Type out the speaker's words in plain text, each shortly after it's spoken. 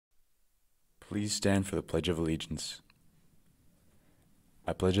Please stand for the Pledge of Allegiance.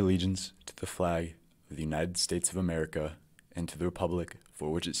 I pledge allegiance to the flag of the United States of America and to the republic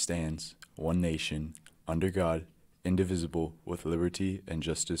for which it stands, one nation, under God, indivisible, with liberty and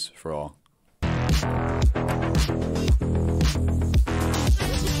justice for all.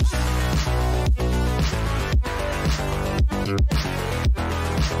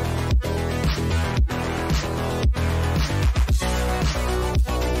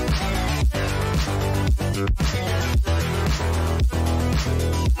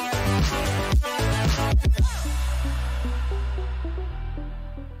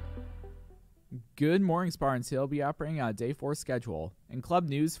 Good morning, Spartans. He'll be operating on a day 4 schedule. In club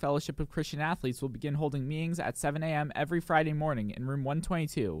news, Fellowship of Christian Athletes will begin holding meetings at 7 a.m. every Friday morning in room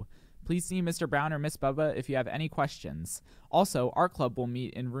 122. Please see Mr. Brown or Miss Bubba if you have any questions. Also, our club will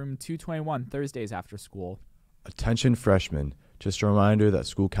meet in room 221 Thursdays after school. Attention freshmen. Just a reminder that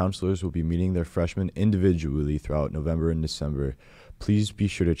school counselors will be meeting their freshmen individually throughout November and December. Please be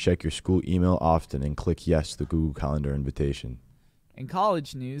sure to check your school email often and click yes to the Google Calendar invitation. In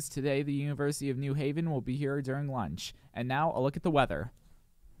college news, today the University of New Haven will be here during lunch. And now, a look at the weather.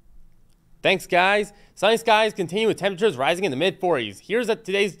 Thanks, guys. Sunny skies continue with temperatures rising in the mid-40s. Here's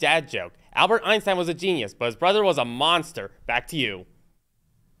today's dad joke. Albert Einstein was a genius, but his brother was a monster. Back to you.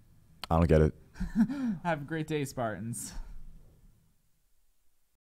 I don't get it. Have a great day, Spartans.